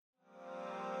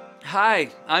Hi,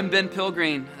 I'm Ben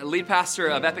Pilgreen, lead pastor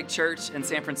of Epic Church in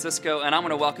San Francisco, and I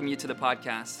want to welcome you to the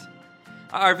podcast.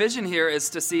 Our vision here is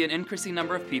to see an increasing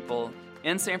number of people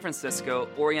in San Francisco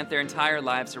orient their entire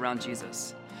lives around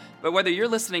Jesus. But whether you're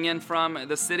listening in from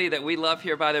the city that we love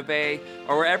here by the Bay,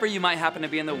 or wherever you might happen to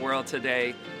be in the world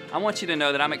today, I want you to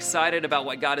know that I'm excited about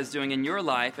what God is doing in your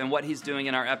life and what He's doing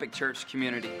in our Epic Church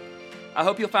community. I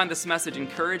hope you'll find this message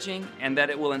encouraging and that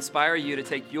it will inspire you to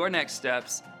take your next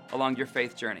steps along your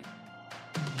faith journey.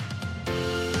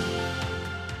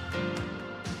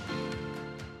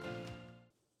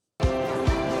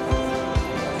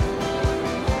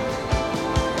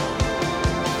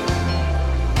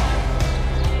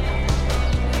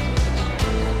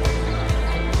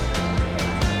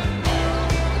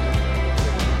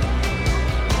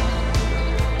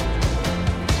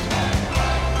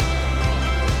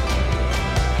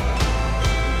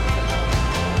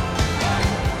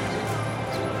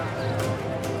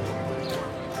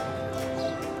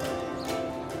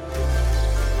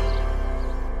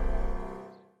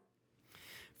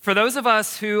 For those of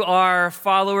us who are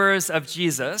followers of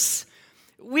Jesus,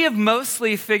 we have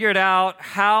mostly figured out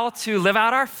how to live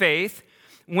out our faith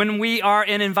when we are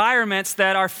in environments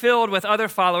that are filled with other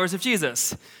followers of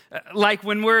Jesus. Like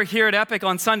when we're here at Epic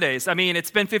on Sundays. I mean,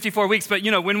 it's been 54 weeks, but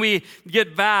when we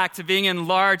get back to being in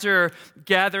larger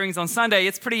gatherings on Sunday,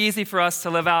 it's pretty easy for us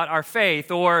to live out our faith.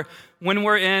 Or when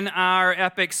we're in our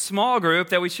Epic small group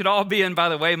that we should all be in, by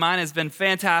the way, mine has been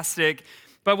fantastic.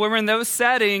 But when we're in those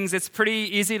settings, it's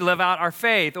pretty easy to live out our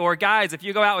faith. Or guys, if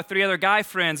you go out with 3 other guy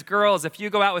friends, girls, if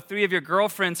you go out with 3 of your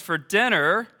girlfriends for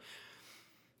dinner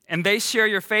and they share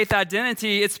your faith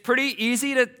identity, it's pretty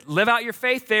easy to live out your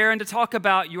faith there and to talk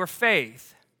about your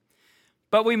faith.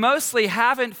 But we mostly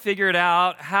haven't figured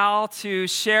out how to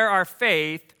share our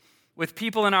faith with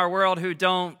people in our world who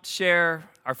don't share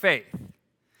our faith.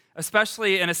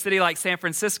 Especially in a city like San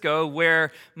Francisco,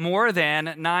 where more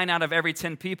than 9 out of every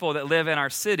 10 people that live in our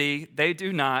city, they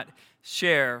do not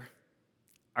share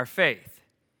our faith.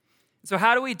 So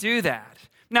how do we do that?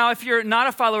 Now, if you're not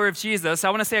a follower of Jesus, I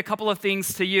want to say a couple of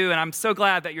things to you, and I'm so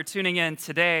glad that you're tuning in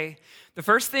today. The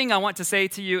first thing I want to say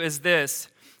to you is this.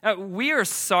 We are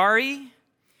sorry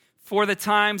for the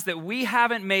times that we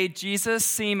haven't made Jesus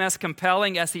seem as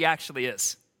compelling as He actually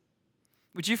is.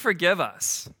 Would you forgive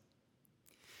us?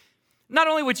 Not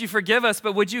only would you forgive us,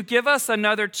 but would you give us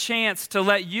another chance to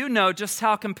let you know just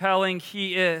how compelling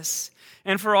He is?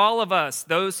 And for all of us,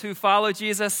 those who follow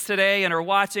Jesus today and are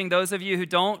watching, those of you who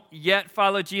don't yet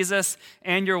follow Jesus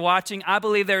and you're watching, I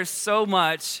believe there's so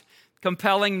much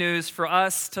compelling news for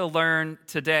us to learn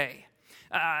today.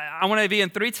 I want to be in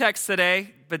 3 texts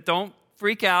today, but don't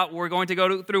freak out. We're going to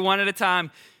go through one at a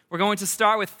time. We're going to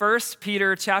start with 1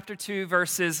 Peter chapter 2,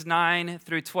 verses 9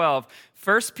 through 12.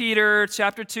 1 Peter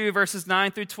chapter 2, verses 9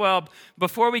 through 12.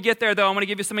 Before we get there, though, I want to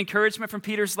give you some encouragement from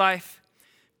Peter's life.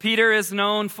 Peter is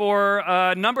known for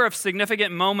a number of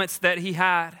significant moments that he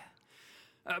had.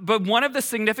 But one of the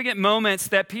significant moments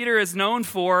that Peter is known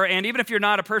for, and even if you're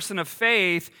not a person of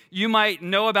faith, you might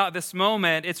know about this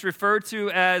moment. It's referred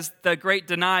to as the Great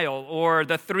Denial or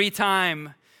the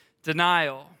 3-time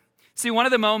denial. See, one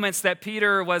of the moments that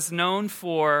Peter was known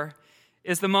for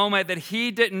is the moment that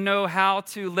he didn't know how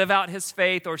to live out his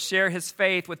faith or share his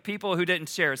faith with people who didn't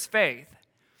share his faith.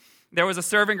 There was a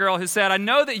servant girl who said, "I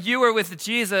know that you were with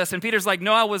Jesus." And Peter's like,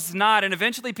 "No, I was not." And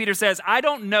eventually Peter says, "I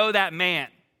don't know that man."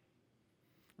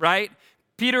 Right?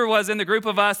 Peter was in the group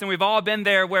of us, and we've all been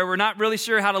there where we're not really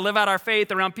sure how to live out our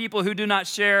faith around people who do not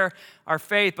share our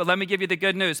faith. But let me give you the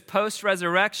good news.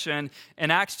 Post-resurrection, in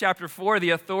Acts chapter 4,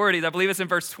 the authorities, I believe it's in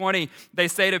verse 20, they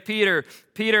say to Peter,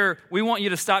 "Peter, we want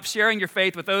you to stop sharing your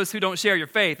faith with those who don't share your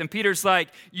faith." And Peter's like,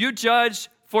 "You judge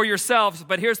for yourselves,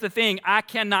 but here's the thing, I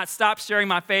cannot stop sharing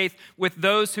my faith with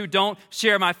those who don't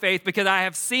share my faith because I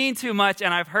have seen too much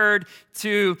and I've heard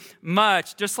too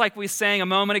much." Just like we sang a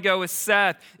moment ago with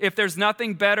Seth, if there's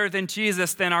nothing better than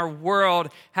Jesus, then our world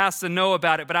has to know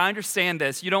about it. But I understand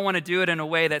this. You don't want to do it in a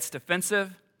way that's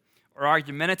defensive or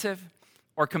argumentative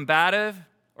or combative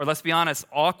or, let's be honest,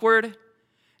 awkward.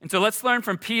 And so let's learn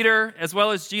from Peter as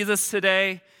well as Jesus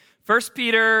today. 1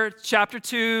 Peter chapter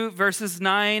 2, verses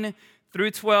 9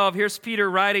 through 12. Here's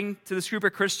Peter writing to this group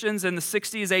of Christians in the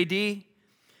 60s AD. He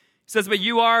says, "But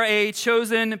you are a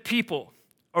chosen people,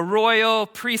 a royal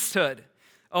priesthood,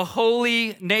 a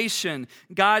holy nation,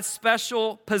 God's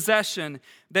special possession,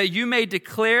 that you may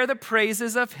declare the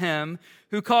praises of Him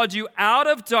who called you out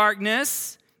of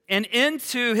darkness and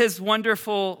into His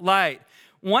wonderful light."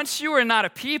 Once you were not a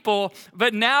people,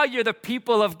 but now you're the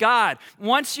people of God.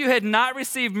 Once you had not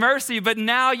received mercy, but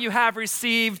now you have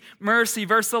received mercy.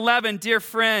 Verse 11, "Dear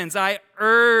friends, I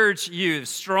urge you,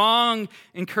 strong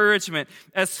encouragement,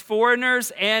 as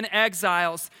foreigners and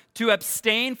exiles, to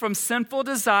abstain from sinful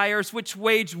desires which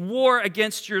wage war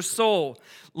against your soul.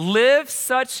 Live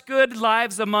such good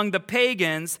lives among the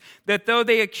pagans that though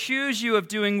they accuse you of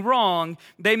doing wrong,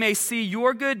 they may see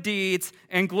your good deeds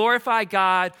and glorify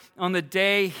God on the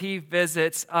day he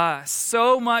visits us.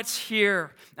 So much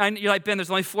here. And you're like, Ben, there's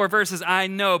only 4 verses. I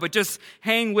know, but just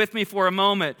hang with me for a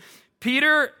moment.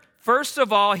 Peter, first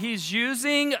of all, he's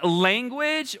using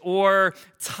language or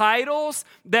titles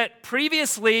that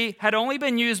previously had only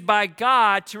been used by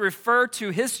God to refer to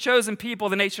his chosen people,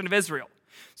 the nation of Israel.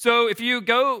 So if you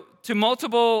go to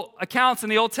multiple accounts in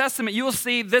the Old Testament, you will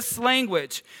see this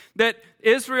language, that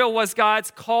Israel was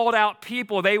God's called out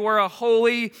people. They were a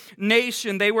holy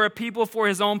nation. They were a people for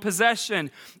his own possession.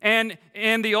 And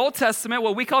in the Old Testament,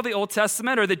 what we call the Old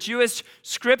Testament or the Jewish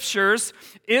scriptures,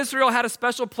 Israel had a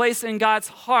special place in God's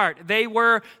heart. They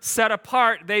were set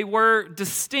apart. They were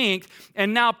distinct.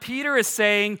 And now Peter is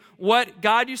saying what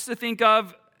God used to think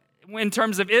of in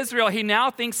terms of Israel, he now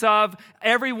thinks of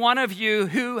every one of you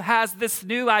who has this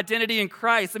new identity in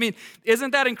Christ. I mean,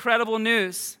 isn't that incredible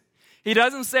news? He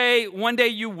doesn't say one day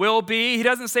you will be. He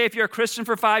doesn't say if you're a Christian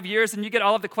for 5 years and you get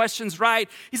all of the questions right.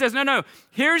 He says, no,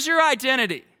 here's your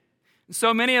identity. And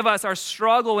so many of us, our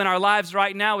struggle in our lives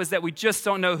right now is that we just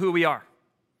don't know who we are.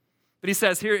 But he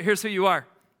says, here's who you are.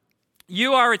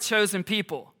 You are a chosen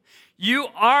people. You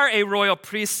are a royal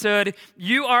priesthood.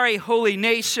 You are a holy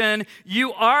nation.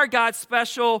 You are God's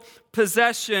special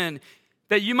possession,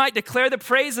 that you might declare the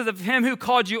praises of him who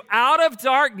called you out of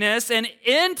darkness and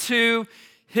into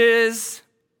his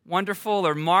wonderful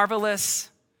or marvelous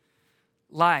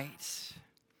light.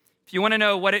 If you want to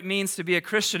know what it means to be a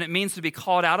Christian, it means to be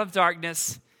called out of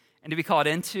darkness and to be called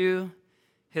into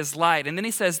his light. And then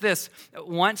he says this,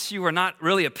 once you were not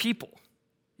really a people.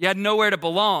 You had nowhere to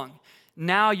belong.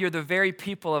 Now you're the very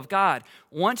people of God.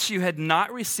 Once you had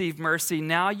not received mercy,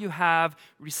 now you have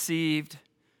received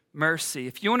mercy.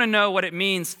 If you want to know what it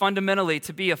means fundamentally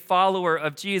to be a follower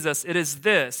of Jesus, it is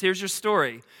this. Here's your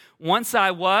story. Once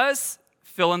I was,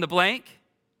 fill in the blank,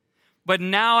 but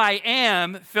now I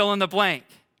am, fill in the blank.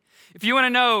 If you want to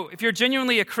know if you're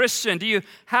genuinely a Christian, do you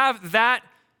have that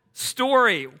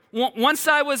story? Once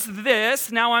I was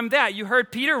this, now I'm that. You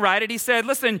heard Peter write it. He said,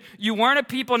 listen, you weren't a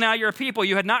people, now you're a people.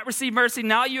 You had not received mercy,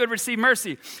 now you had received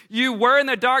mercy. You were in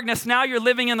the darkness, now you're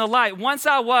living in the light. Once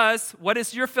I was, what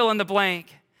is your fill in the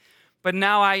blank? But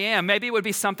now I am. Maybe it would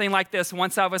be something like this.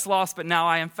 Once I was lost, but now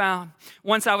I am found.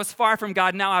 Once I was far from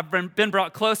God, now I've been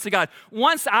brought close to God.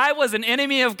 Once I was an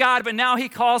enemy of God, but now he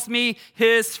calls me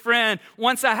his friend.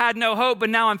 Once I had no hope,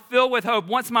 but now I'm filled with hope.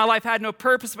 Once my life had no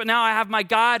purpose, but now I have my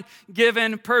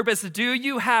God-given purpose. Do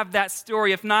you have that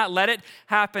story? If not, let it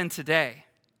happen today.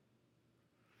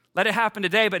 Let it happen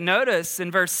today. But notice in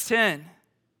verse 10,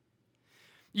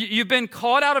 you've been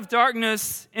called out of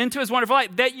darkness into his wonderful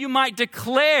light, that you might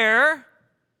declare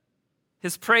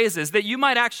his praises, that you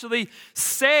might actually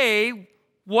say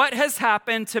what has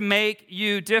happened to make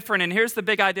you different. And here's the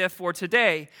big idea for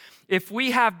today. If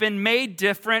we have been made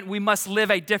different, we must live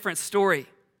a different story.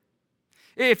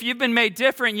 If you've been made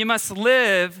different, you must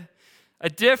live a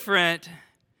different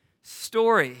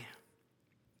story.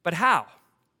 But how?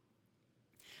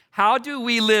 How do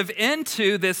we live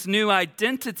into this new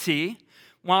identity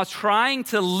while trying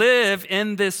to live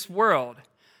in this world,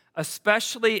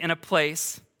 especially in a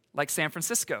place like San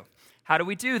Francisco? How do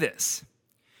we do this?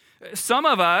 Some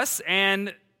of us,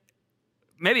 and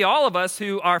maybe all of us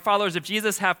who are followers of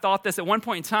Jesus, have thought this at one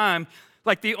point in time,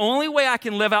 like the only way I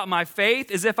can live out my faith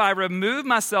is if I remove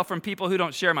myself from people who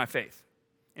don't share my faith.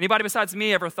 Anybody besides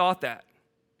me ever thought that?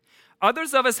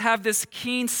 Others of us have this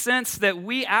keen sense that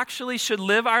we actually should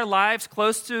live our lives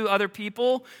close to other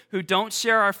people who don't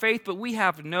share our faith, but we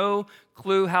have no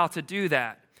clue how to do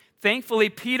that. Thankfully,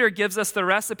 Peter gives us the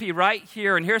recipe right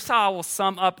here, and here's how I will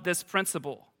sum up this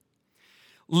principle.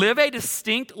 Live a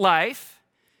distinct life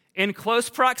in close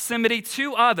proximity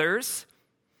to others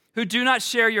who do not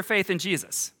share your faith in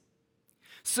Jesus.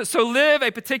 So live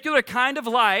a particular kind of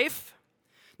life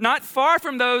not far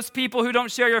from those people who don't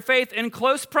share your faith, in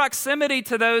close proximity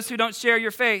to those who don't share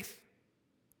your faith.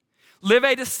 Live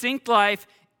a distinct life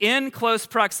in close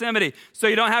proximity. So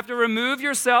you don't have to remove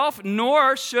yourself,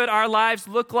 nor should our lives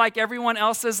look like everyone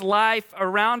else's life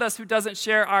around us who doesn't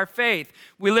share our faith.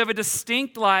 We live a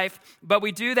distinct life, but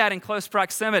we do that in close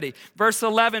proximity. Verse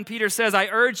 11, Peter says, I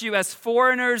urge you as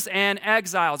foreigners and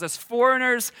exiles,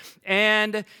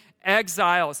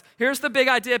 exiles. Here's the big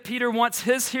idea Peter wants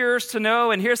his hearers to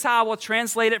know, and here's how I will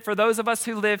translate it for those of us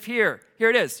who live here. Here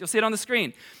it is. You'll see it on the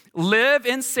screen. Live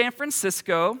in San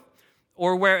Francisco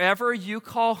or wherever you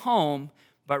call home,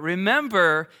 but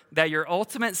remember that your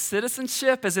ultimate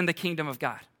citizenship is in the kingdom of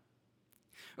God.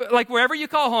 Like wherever you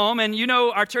call home, and you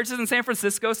know our church is in San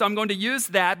Francisco, so I'm going to use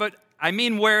that, but I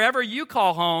mean wherever you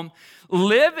call home,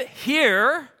 live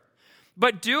here,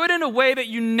 but do it in a way that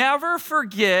you never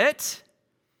forget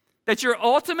that your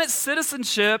ultimate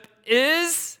citizenship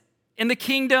is in the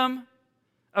kingdom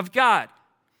of God.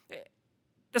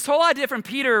 This whole idea from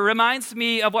Peter reminds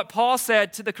me of what Paul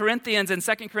said to the Corinthians in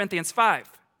 2 Corinthians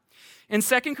 5. In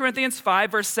 2 Corinthians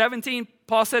 5, verse 17,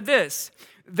 Paul said this,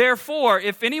 "Therefore,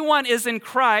 if anyone is in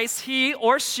Christ, he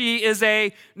or she is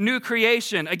a new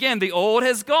creation." Again, the old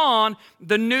has gone,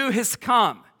 the new has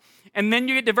come. And then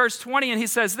you get to verse 20 and he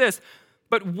says this,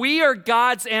 "But we are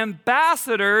God's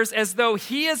ambassadors as though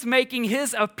he is making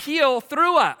his appeal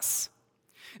through us."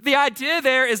 The idea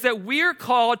there is that we're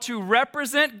called to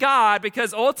represent God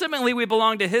because ultimately we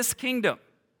belong to his kingdom.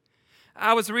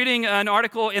 I was reading an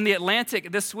article in The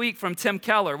Atlantic this week from Tim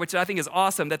Keller, which I think is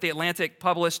awesome that The Atlantic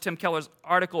published Tim Keller's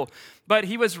article. But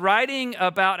he was writing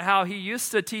about how he used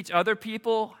to teach other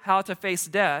people how to face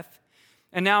death.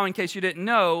 And now, in case you didn't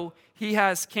know, he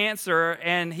has cancer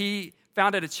and he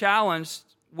found it a challenge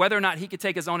whether or not he could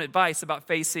take his own advice about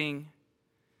facing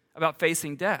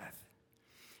death.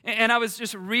 And I was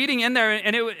just reading in there,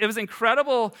 and it was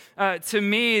incredible to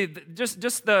me,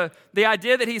 just the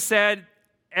idea that he said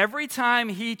every time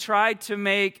he tried to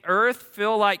make earth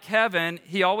feel like heaven,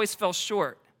 he always fell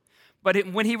short. But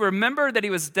when he remembered that he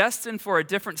was destined for a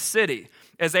different city,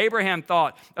 as Abraham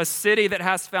thought, a city that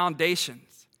has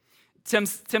foundations,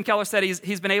 Tim Keller said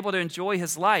he's been able to enjoy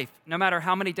his life no matter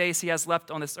how many days he has left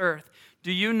on this earth.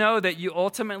 Do you know that you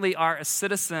ultimately are a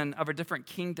citizen of a different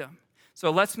kingdom? So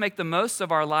let's make the most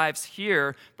of our lives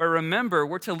here, but remember,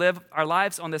 we're to live our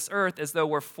lives on this earth as though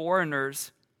we're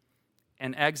foreigners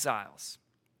and exiles.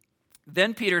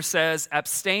 Then Peter says,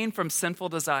 abstain from sinful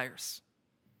desires.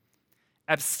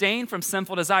 Abstain from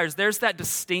sinful desires. There's that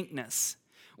distinctness.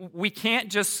 We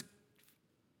can't just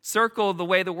circle the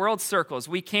way the world circles.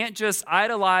 We can't just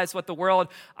idolize what the world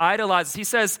idolizes. He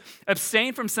says,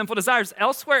 abstain from sinful desires.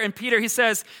 Elsewhere in Peter, he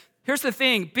says, here's the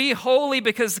thing, be holy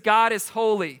because God is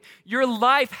holy. Your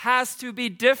life has to be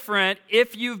different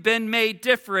if you've been made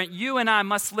different. You and I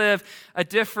must live a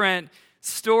different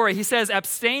story. He says,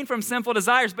 abstain from sinful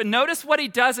desires. But notice what he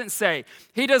doesn't say.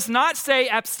 He does not say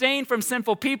abstain from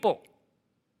sinful people.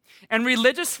 And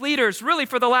religious leaders, really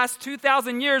for the last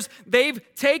 2,000 years, they've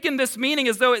taken this meaning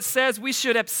as though it says we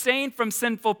should abstain from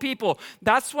sinful people.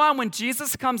 That's why when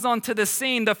Jesus comes onto the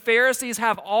scene, the Pharisees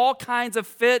have all kinds of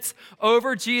fits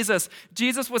over Jesus.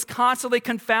 Jesus was constantly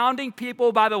confounding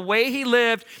people by the way he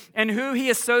lived and who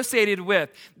he associated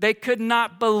with. They could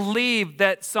not believe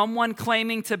that someone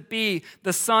claiming to be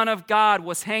the Son of God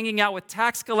was hanging out with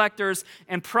tax collectors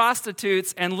and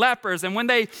prostitutes and lepers. And when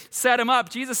they set him up,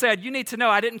 Jesus said, you need to know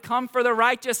I didn't come for the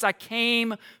righteous, I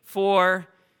came for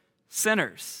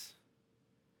sinners.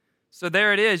 So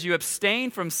there it is, you abstain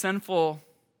from sinful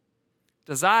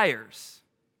desires,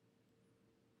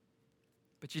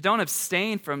 but you don't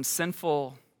abstain from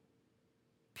sinful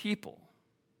people.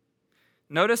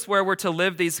 Notice where we're to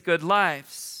live these good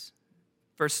lives.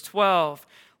 Verse 12,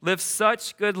 live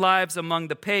such good lives among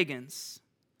the pagans.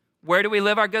 Where do we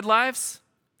live our good lives?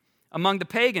 Among the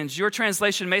pagans. Your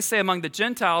translation may say among the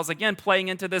Gentiles, again, playing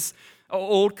into this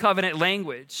old covenant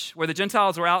language, where the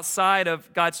Gentiles were outside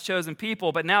of God's chosen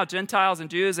people, but now Gentiles and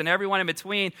Jews and everyone in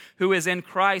between who is in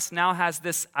Christ now has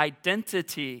this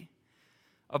identity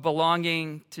of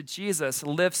belonging to Jesus.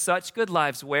 Live such good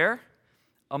lives. Where?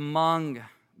 Among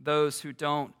those who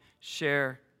don't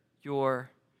share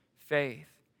your faith.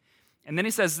 And then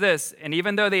he says this, and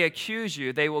even though they accuse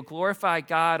you, they will glorify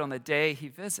God on the day he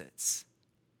visits.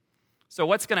 So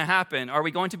what's going to happen? Are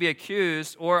we going to be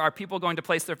accused, or are people going to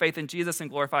place their faith in Jesus and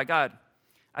glorify God?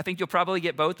 I think you'll probably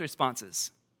get both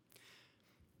responses.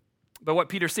 But what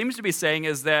Peter seems to be saying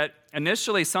is that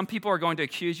initially some people are going to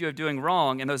accuse you of doing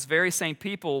wrong, and those very same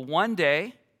people one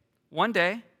day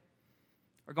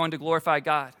are going to glorify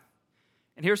God.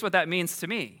 And here's what that means to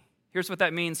me. Here's what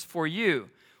that means for you.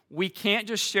 We can't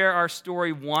just share our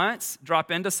story once,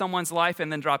 drop into someone's life, and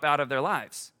then drop out of their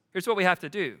lives. Here's what we have to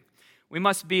do. We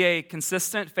must be a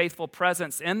consistent, faithful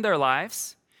presence in their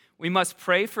lives. We must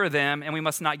pray for them, and we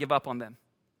must not give up on them.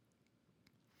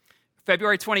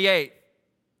 February 28th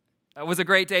was a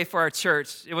great day for our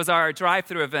church. It was our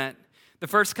drive-through event, the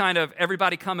first kind of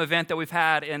everybody come event that we've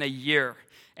had in a year.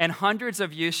 And hundreds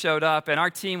of you showed up, and our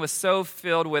team was so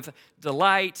filled with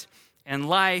delight and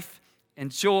life and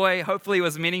joy. Hopefully it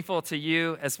was meaningful to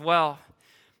you as well.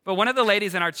 But one of the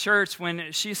ladies in our church,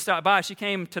 when she stopped by, she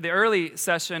came to the early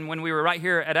session when we were right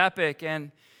here at Epic,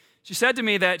 and she said to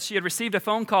me that she had received a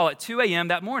phone call at 2 a.m.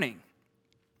 that morning.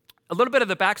 A little bit of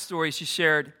the backstory she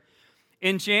shared.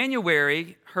 In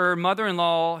January, her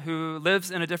mother-in-law, who lives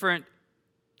in a different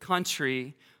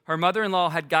country, her mother-in-law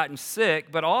had gotten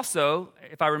sick, but also,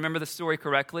 if I remember the story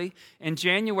correctly, in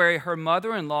January, her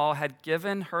mother-in-law had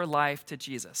given her life to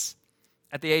Jesus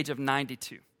at the age of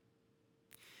 92.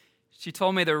 She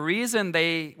told me the reason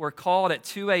they were called at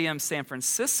 2 a.m. San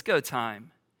Francisco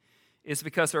time is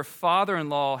because her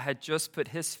father-in-law had just put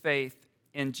his faith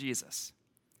in Jesus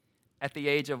at the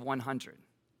age of 100.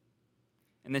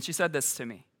 And then she said this to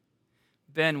me,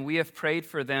 Ben, we have prayed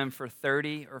for them for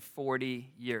 30 or 40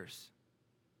 years.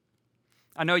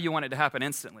 I know you want it to happen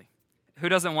instantly. Who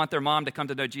doesn't want their mom to come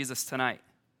to know Jesus tonight?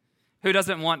 Who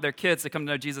doesn't want their kids to come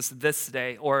to know Jesus this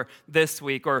day or this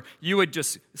week, or you would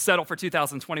just settle for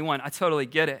 2021? I totally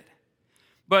get it.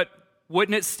 But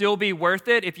wouldn't it still be worth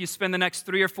it if you spend the next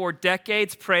 3 or 4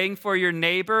 decades praying for your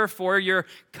neighbor, for your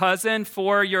cousin,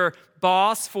 for your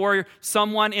boss, for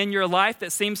someone in your life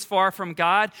that seems far from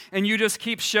God, and you just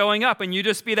keep showing up and you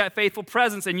just be that faithful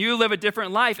presence and you live a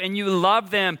different life and you love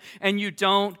them and you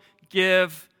don't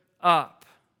give up?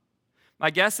 My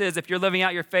guess is if you're living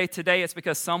out your faith today, it's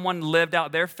because someone lived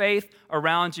out their faith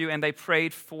around you and they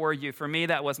prayed for you. For me,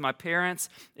 that was my parents.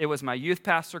 It was my youth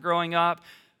pastor growing up.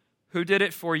 Who did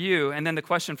it for you? And then the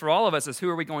question for all of us is, who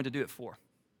are we going to do it for?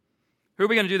 Who are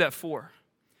we going to do that for?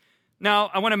 Now,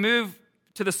 I want to move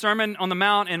to the Sermon on the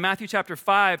Mount in Matthew chapter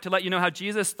 5 to let you know how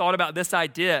Jesus thought about this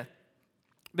idea.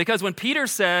 Because when Peter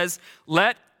says,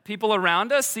 let people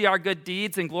around us see our good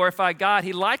deeds and glorify God,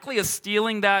 he likely is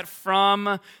stealing that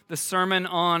from the Sermon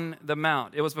on the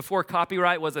Mount. It was before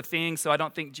copyright was a thing, so I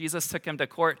don't think Jesus took him to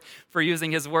court for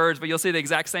using his words, but you'll see the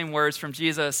exact same words from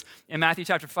Jesus in Matthew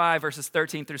chapter 5, verses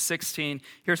 13 through 16.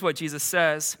 Here's what Jesus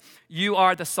says, "You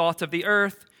are the salt of the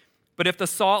earth, but if the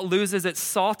salt loses its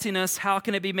saltiness, how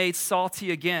can it be made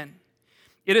salty again?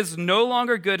 It is no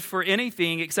longer good for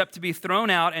anything except to be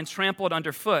thrown out and trampled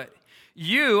underfoot.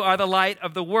 You are the light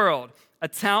of the world. A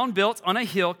town built on a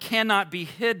hill cannot be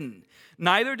hidden.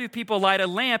 Neither do people light a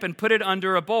lamp and put it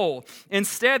under a bowl.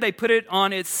 Instead, they put it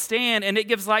on its stand, and it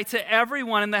gives light to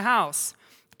everyone in the house.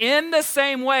 In the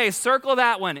same way," circle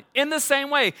that one, in the same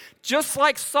way, just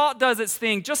like salt does its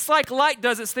thing, just like light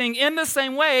does its thing, in the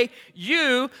same way,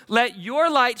 you let your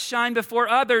light shine before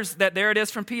others, that there it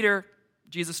is from Peter,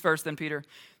 Jesus first, then Peter,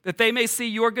 that they may see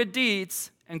your good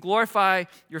deeds and glorify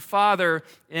your Father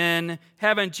in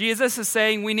heaven. Jesus is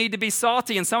saying we need to be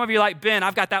salty, and some of you are like, Ben,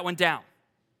 I've got that one down.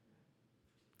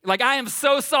 Like, I am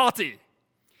so salty.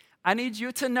 I need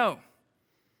you to know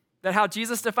that how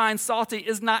Jesus defines salty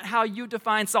is not how you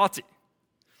define salty.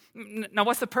 Now,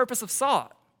 what's the purpose of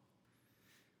salt?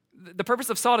 The purpose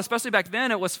of salt, especially back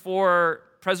then, it was for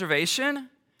preservation.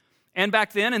 And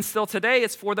back then, and still today,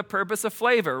 it's for the purpose of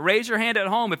flavor. Raise your hand at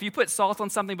home if you put salt on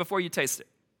something before you taste it.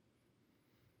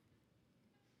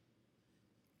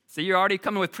 See, you're already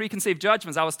coming with preconceived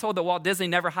judgments. I was told that Walt Disney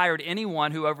never hired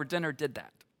anyone who over dinner did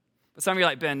that. But some of you are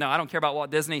like, Ben, no, I don't care about Walt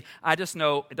Disney. I just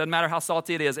know it doesn't matter how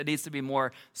salty it is, it needs to be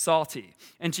more salty.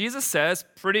 And Jesus says,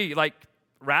 pretty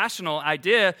rational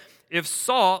idea, if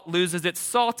salt loses its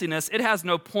saltiness, it has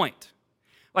no point.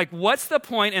 Like, what's the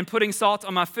point in putting salt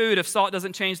on my food if salt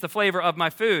doesn't change the flavor of my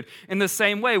food? In the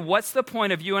same way, what's the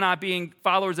point of you and I being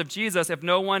followers of Jesus if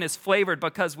no one is flavored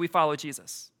because we follow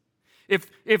Jesus?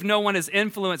 If no one is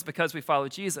influenced because we follow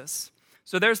Jesus.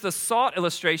 So there's the salt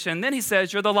illustration. Then he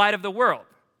says, you're the light of the world.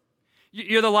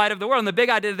 You're the light of the world. And the big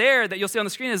idea there that you'll see on the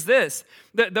screen is this.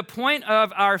 The point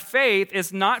of our faith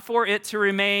is not for it to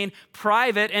remain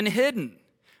private and hidden.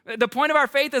 The point of our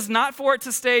faith is not for it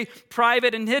to stay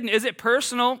private and hidden. Is it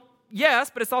personal? Yes,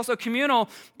 but it's also communal.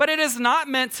 But it is not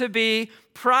meant to be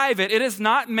private. It is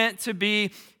not meant to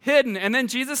be hidden. And then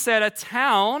Jesus said a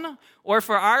town, or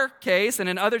for our case, and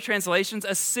in other translations,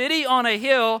 a city on a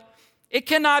hill, it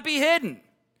cannot be hidden.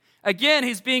 Again,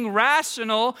 he's being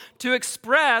rational to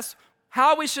express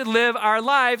how we should live our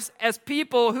lives as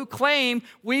people who claim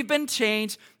we've been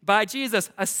changed by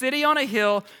Jesus. A city on a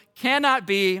hill cannot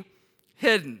be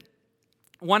hidden.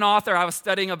 One author I was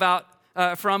studying about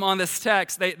from on this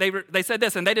text, they said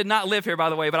this, and they did not live here, by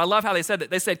the way, but I love how they said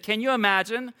that. They said, can you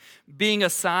imagine being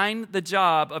assigned the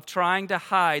job of trying to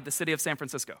hide the city of San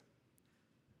Francisco?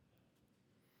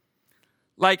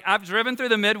 Like, I've driven through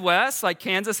the Midwest, like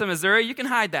Kansas and Missouri, you can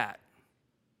hide that.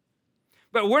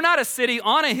 But we're not a city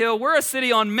on a hill, we're a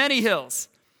city on many hills.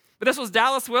 But this was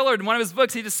Dallas Willard in one of his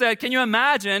books. He just said, can you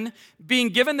imagine being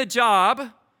given the job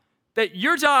that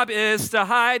your job is to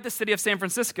hide the city of San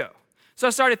Francisco? So I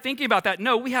started thinking about that.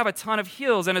 No, we have a ton of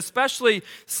hills, and especially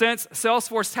since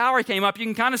Salesforce Tower came up, you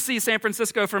can kind of see San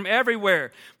Francisco from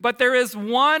everywhere. But there is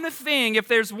one thing, if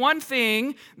there's one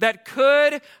thing that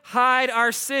could hide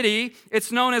our city,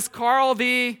 it's known as Carl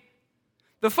the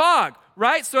fog,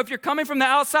 right? So if you're coming from the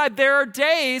outside, there are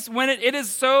days when it is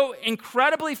so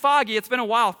incredibly foggy. It's been a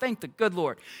while, thank the good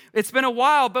Lord. It's been a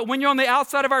while, but when you're on the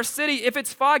outside of our city, if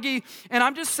it's foggy, and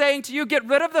I'm just saying to you, get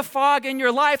rid of the fog in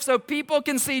your life so people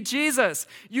can see Jesus.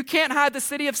 You can't hide the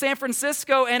city of San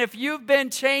Francisco, and if you've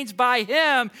been changed by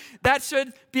him, that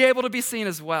should be able to be seen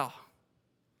as well.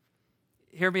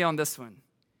 Hear me on this one.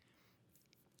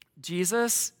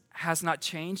 Jesus has not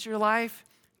changed your life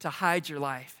to hide your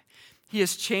life. He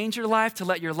has changed your life to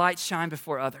let your light shine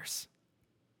before others.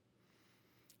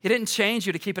 He didn't change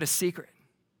you to keep it a secret.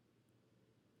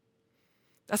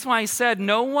 That's why he said,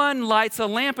 no one lights a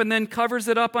lamp and then covers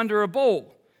it up under a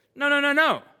bowl.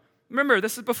 No. Remember,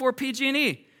 this is before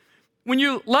PG&E. When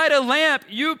you light a lamp,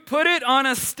 you put it on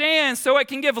a stand so it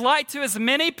can give light to as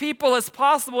many people as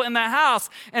possible in the house.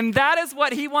 And that is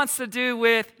what he wants to do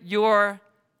with your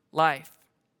life.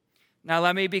 Now,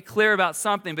 let me be clear about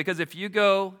something, because if you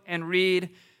go and read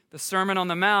the Sermon on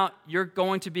the Mount, you're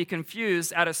going to be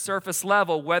confused at a surface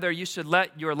level whether you should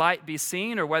let your light be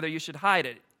seen or whether you should hide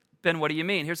it. Ben, what do you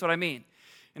mean? Here's what I mean.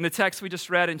 In the text we just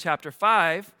read in chapter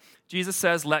 5, Jesus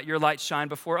says, let your light shine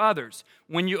before others.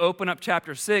 When you open up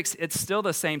chapter 6, it's still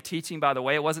the same teaching, by the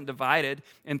way. It wasn't divided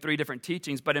in 3 different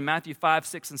teachings, but in Matthew 5,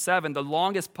 6, and 7, the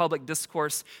longest public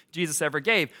discourse Jesus ever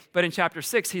gave. But in chapter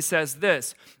 6, he says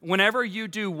this, whenever you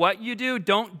do what you do,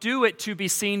 don't do it to be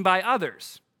seen by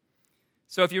others.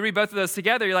 So if you read both of those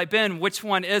together, you're like, Ben, which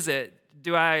one is it?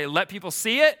 Do I let people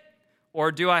see it, or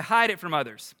do I hide it from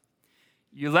others?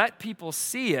 You let people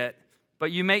see it,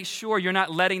 but you make sure you're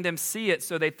not letting them see it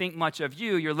so they think much of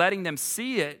you. You're letting them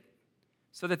see it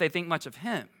so that they think much of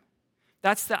him.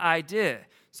 That's the idea.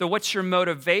 So what's your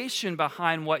motivation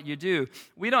behind what you do?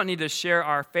 We don't need to share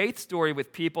our faith story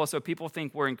with people so people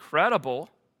think we're incredible.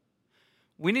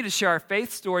 We need to share our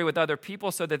faith story with other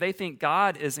people so that they think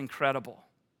God is incredible.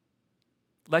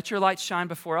 Let your light shine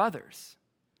before others.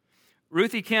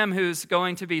 Ruthie Kim, who's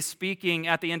going to be speaking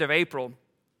at the end of April,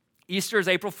 Easter is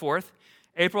April 4th.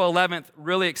 April 11th,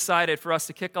 really excited for us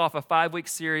to kick off a 5-week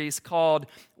series called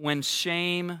When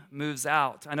Shame Moves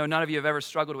Out. I know none of you have ever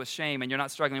struggled with shame, and you're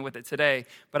not struggling with it today,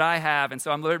 but I have, and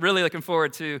so I'm really looking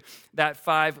forward to that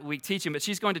 5-week teaching. But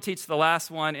she's going to teach the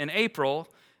last one in April,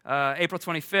 April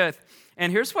 25th. And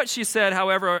here's what she said,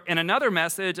 however, in another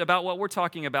message about what we're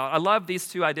talking about. I love these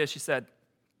 2 ideas she said.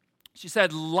 She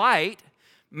said, light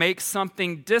makes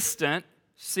something distant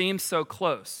seem so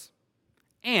close,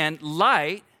 and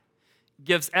light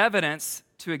gives evidence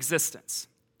to existence.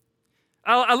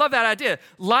 I love that idea.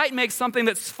 Light makes something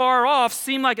that's far off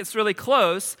seem like it's really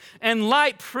close, and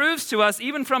light proves to us,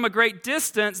 even from a great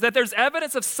distance, that there's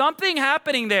evidence of something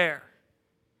happening there.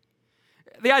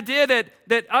 The idea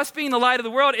that us being the light of the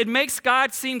world, it makes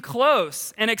God seem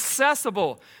close and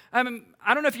accessible.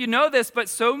 I don't know if you know this, but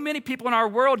so many people in our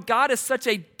world, God is such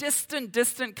a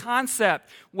distant concept.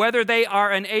 Whether they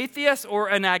are an atheist or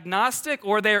an agnostic,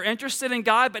 or they're interested in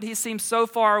God, but he seems so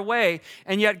far away.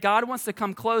 And yet God wants to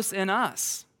come close in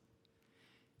us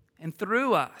and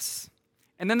through us.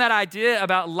 And then that idea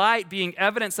about light being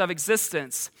evidence of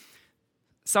existence.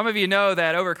 Some of you know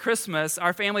that over Christmas,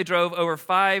 our family drove over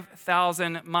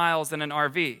 5,000 miles in an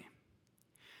RV.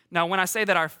 Now, when I say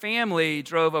that our family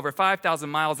drove over 5,000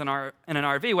 miles in an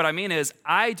RV, what I mean is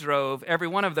I drove every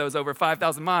one of those over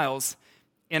 5,000 miles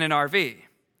in an RV.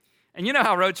 And you know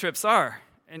how road trips are,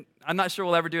 and I'm not sure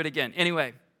we'll ever do it again.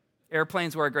 Anyway,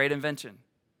 airplanes were a great invention.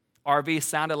 RV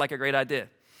sounded like a great idea.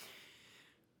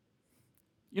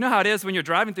 You know how it is when you're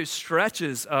driving through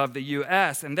stretches of the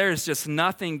U.S. and there's just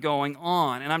nothing going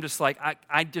on, and I'm just like,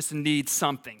 I just need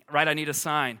something, right? I need a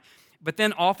sign. But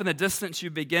then off in the distance, you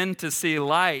begin to see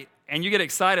light, and you get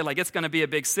excited like it's going to be a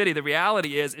big city. The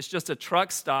reality is it's just a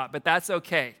truck stop, but that's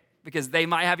okay because they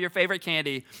might have your favorite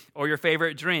candy or your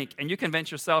favorite drink, and you convince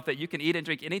yourself that you can eat and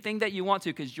drink anything that you want to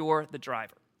because you're the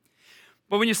driver.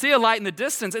 But when you see a light in the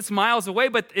distance, it's miles away,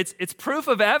 but it's proof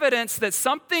of evidence that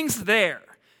something's there.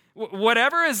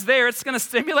 Whatever is there, it's going to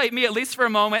stimulate me at least for a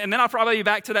moment, and then I'll probably be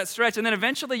back to that stretch, and then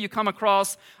eventually you come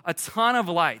across a ton of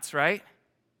lights, right?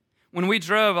 When we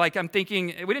drove, like I'm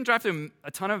thinking, we didn't drive through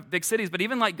a ton of big cities, but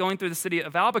even like going through the city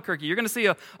of Albuquerque, you're going to see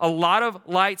a lot of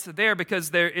lights there because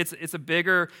it's a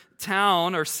bigger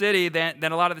town or city than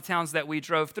a lot of the towns that we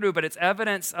drove through, but it's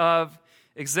evidence of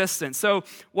existence. So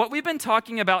what we've been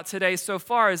talking about today so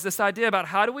far is this idea about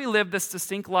how do we live this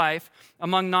distinct life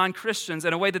among non-Christians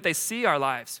in a way that they see our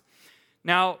lives.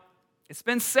 Now, It's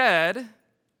been said,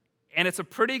 and it's a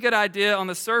pretty good idea on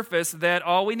the surface, that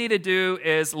all we need to do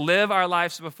is live our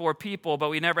lives before people, but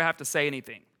we never have to say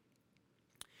anything.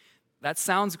 That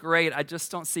sounds great. I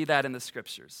just don't see that in the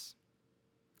Scriptures.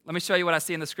 Let me show you what I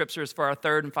see in the Scriptures for our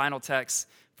third and final text.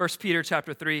 1 Peter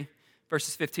chapter 3,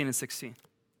 verses 15 and 16.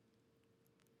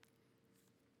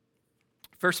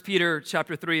 1 Peter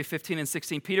chapter 3, 15 and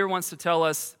 16. Peter wants to tell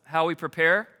us how we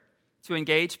prepare to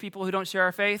engage people who don't share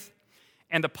our faith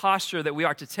and the posture that we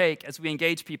are to take as we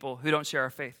engage people who don't share our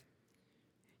faith.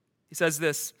 He says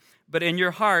this, "But in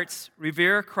your hearts,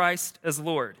 revere Christ as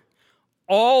Lord.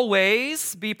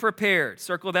 Always be prepared,"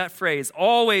 circle that phrase,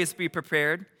 always be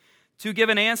prepared to give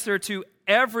an answer to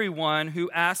everyone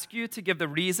who asks you to give the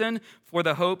reason for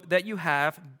the hope that you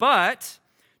have, but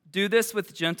do this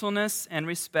with gentleness and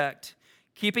respect,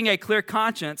 keeping a clear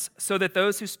conscience so that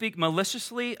those who speak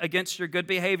maliciously against your good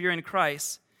behavior in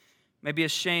Christ may be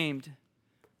ashamed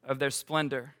of their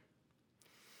splendor.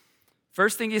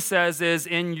 First thing he says is,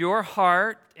 in your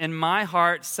heart, in my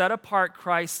heart, set apart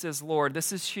Christ as Lord.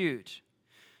 This is huge.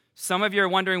 Some of you are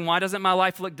wondering, why doesn't my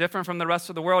life look different from the rest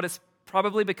of the world? It's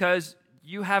probably because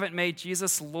you haven't made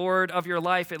Jesus Lord of your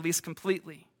life, at least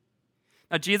completely.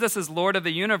 Now, Jesus is Lord of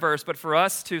the universe, but for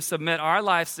us to submit our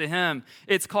lives to him,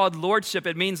 it's called lordship.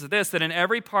 It means this, that in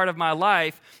every part of my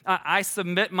life, I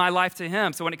submit my life to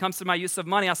him. So when it comes to my use of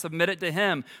money, I submit it to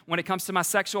him. When it comes to my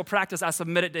sexual practice, I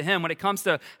submit it to him. When it comes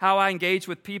to how I engage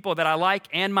with people that I like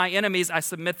and my enemies, I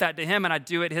submit that to him and I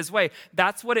do it his way.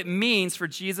 That's what it means for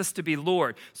Jesus to be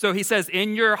Lord. So he says,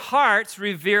 in your hearts,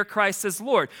 revere Christ as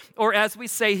Lord. Or as we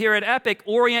say here at Epic,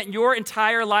 orient your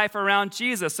entire life around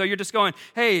Jesus. So you're just going,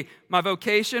 hey, my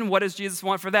vocation, what does Jesus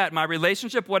want for that? My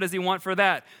relationship, what does he want for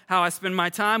that? How I spend my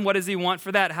time, what does he want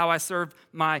for that? How I serve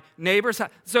my neighbors.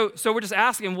 So we're just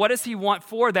asking, what does he want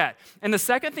for that? And the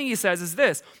second thing he says is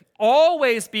this,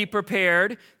 always be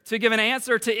prepared to give an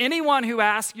answer to anyone who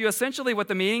asks you essentially what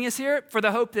the meaning is here, for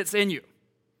the hope that's in you.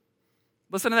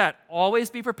 Listen to that. Always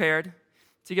be prepared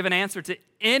to give an answer to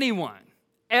anyone,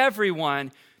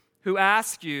 everyone who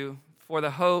asks you for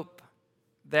the hope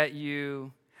that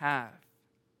you have.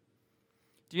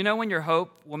 Do you know when your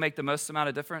hope will make the most amount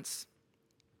of difference?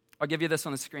 I'll give you this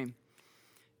on the screen.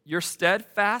 Your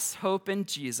steadfast hope in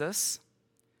Jesus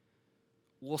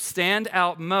will stand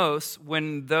out most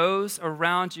when those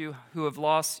around you who have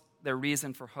lost their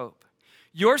reason for hope.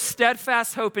 Your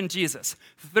steadfast hope in Jesus,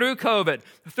 through COVID,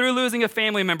 through losing a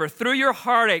family member, through your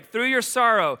heartache, through your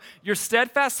sorrow, your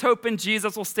steadfast hope in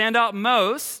Jesus will stand out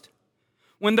most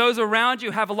when those around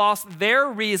you have lost their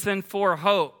reason for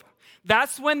hope.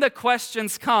 That's when the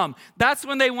questions come. That's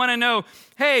when they want to know,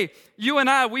 hey, you and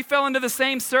I, we fell into the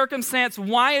same circumstance.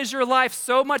 Why is your life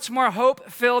so much more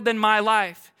hope-filled than my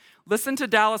life? Listen to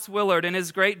Dallas Willard in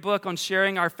his great book on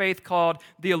sharing our faith called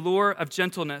The Allure of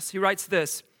Gentleness. He writes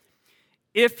this,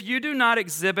 if you do not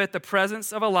exhibit the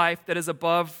presence of a life that is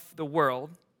above the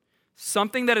world,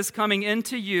 something that is coming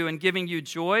into you and giving you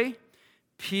joy,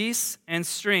 peace, and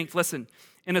strength, listen,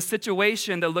 in a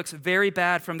situation that looks very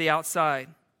bad from the outside,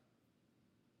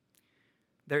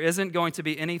 there isn't going to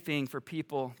be anything for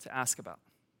people to ask about.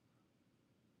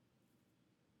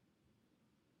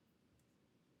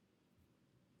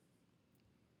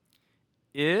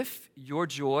 If your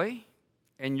joy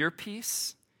and your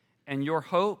peace and your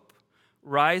hope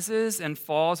rises and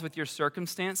falls with your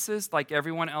circumstances like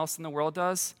everyone else in the world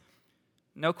does,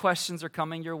 no questions are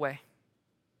coming your way.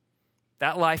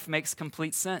 That life makes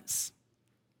complete sense.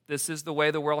 This is the way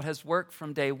the world has worked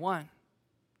from day one.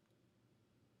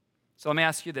 So let me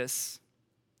ask you this.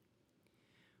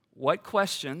 What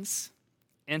questions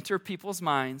enter people's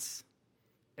minds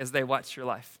as they watch your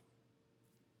life?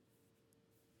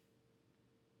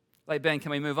 Like, Ben, can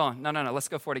we move on? No, let's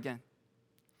go for it again.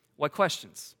 What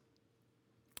questions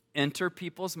enter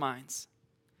people's minds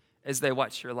as they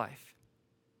watch your life?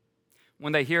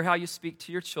 When they hear how you speak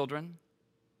to your children,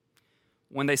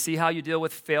 when they see how you deal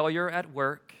with failure at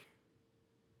work,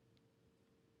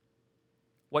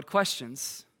 what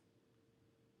questions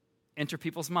enter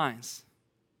people's minds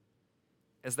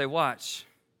as they watch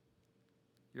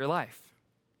your life?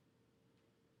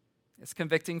 It's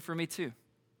convicting for me too.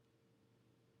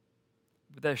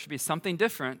 But there should be something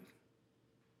different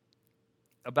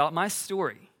about my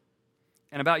story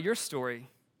and about your story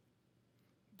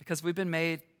because we've been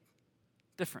made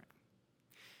different.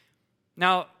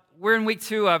 Now, we're in week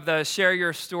 2 of the Share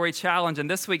Your Story Challenge, and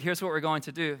this week, here's what we're going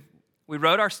to do. We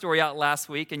wrote our story out last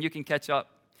week, and you can catch up.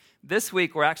 This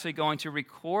week, we're actually going to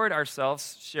record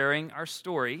ourselves sharing our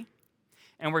story,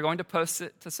 and we're going to post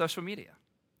it to social media.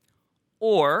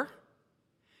 Or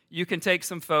you can take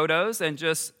some photos and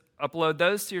just Upload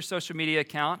those to your social media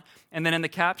account, and then in the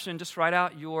caption, just write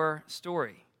out your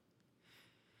story.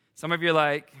 Some of you are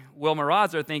like Will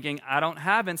Mraz are thinking, I don't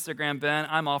have Instagram, Ben.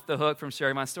 I'm off the hook from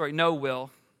sharing my story. No,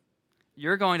 Will.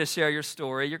 You're going to share your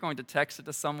story. You're going to text it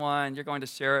to someone. You're going to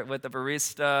share it with a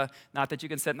barista. Not that you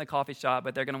can sit in the coffee shop,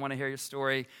 but they're going to want to hear your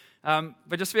story.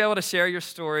 But just be able to share your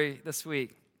story this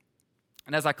week.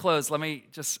 And as I close, let me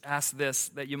just ask this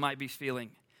that you might be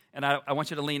feeling. And I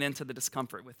want you to lean into the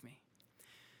discomfort with me.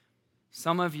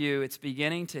 Some of you, it's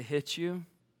beginning to hit you.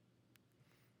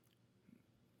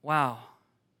 Wow.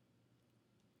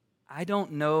 I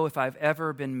don't know if I've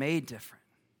ever been made different.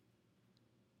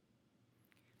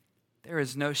 There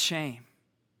is no shame.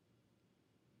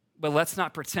 But let's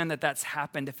not pretend that that's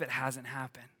happened if it hasn't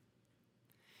happened.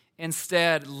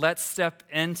 Instead, let's step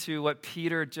into what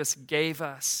Peter just gave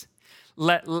us.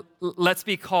 Let's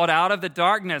be called out of the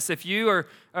darkness. If you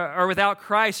are without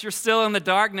Christ, you're still in the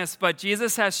darkness, but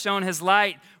Jesus has shown his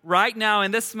light right now in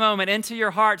this moment into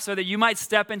your heart so that you might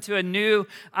step into a new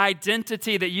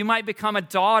identity, that you might become a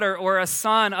daughter or a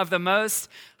son of the Most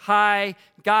High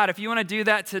God. If you want to do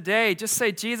that today, just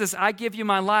say, Jesus, I give you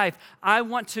my life. I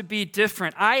want to be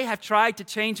different. I have tried to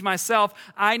change myself.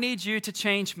 I need you to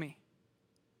change me.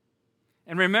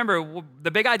 And remember,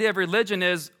 the big idea of religion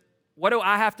is, what do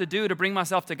I have to do to bring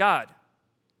myself to God?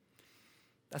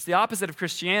 That's the opposite of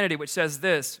Christianity, which says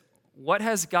this: what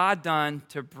has God done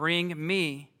to bring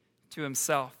me to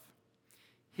himself?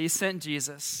 He sent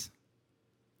Jesus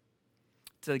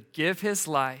to give his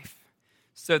life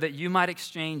so that you might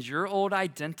exchange your old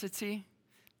identity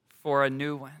for a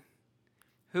new one.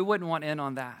 Who wouldn't want in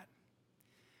on that?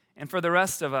 And for the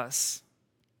rest of us,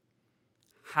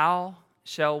 how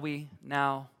shall we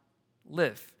now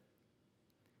live?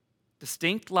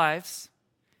 Distinct lives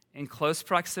in close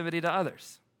proximity to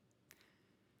others.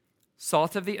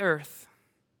 Salt of the earth,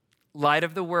 light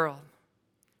of the world.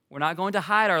 We're not going to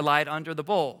hide our light under the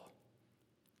bowl.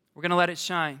 We're going to let it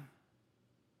shine.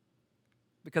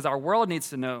 Because our world needs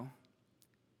to know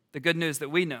the good news that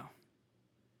we know,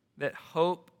 that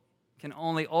hope can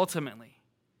only ultimately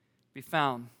be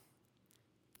found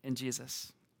in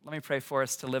Jesus. Let me pray for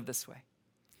us to live this way.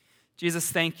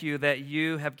 Jesus, thank you that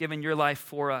you have given your life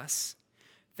for us.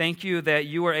 Thank you that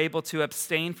you were able to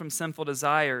abstain from sinful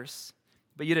desires,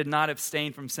 but you did not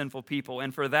abstain from sinful people.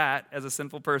 And for that, as a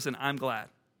sinful person, I'm glad.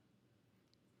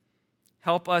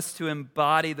 Help us to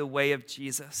embody the way of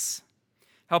Jesus.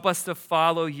 Help us to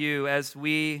follow you as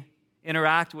we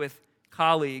interact with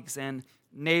colleagues and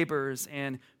neighbors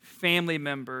and family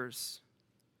members.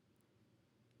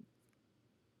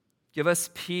 Give us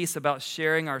peace about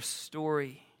sharing our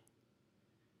story.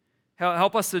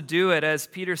 Help us to do it, as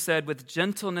Peter said, with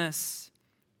gentleness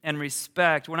and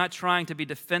respect. We're not trying to be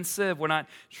defensive. We're not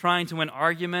trying to win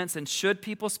arguments. And should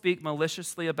people speak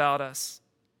maliciously about us,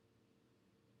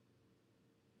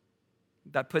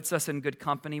 that puts us in good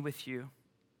company with you.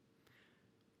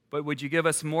 But would you give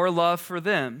us more love for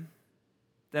them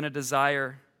than a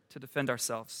desire to defend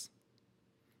ourselves?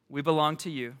 We belong to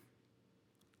you.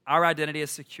 Our identity is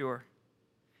secure.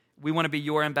 We want to be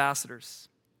your ambassadors.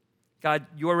 God,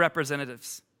 your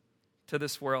representatives to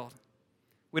this world.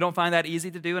 We don't find that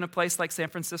easy to do in a place like San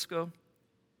Francisco,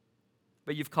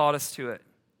 but you've called us to it.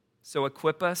 So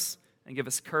equip us and give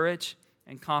us courage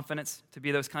and confidence to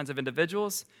be those kinds of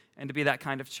individuals and to be that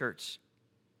kind of church.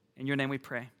 In your name we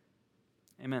pray.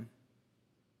 Amen.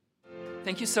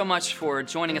 Thank you so much for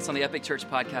joining us on the Epic Church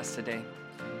podcast today.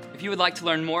 If you would like to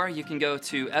learn more, you can go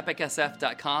to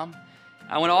epicsf.com.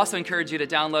 I want to also encourage you to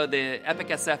download the Epic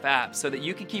SF app so that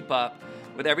you can keep up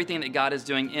with everything that God is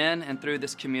doing in and through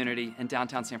this community in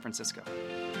downtown San Francisco.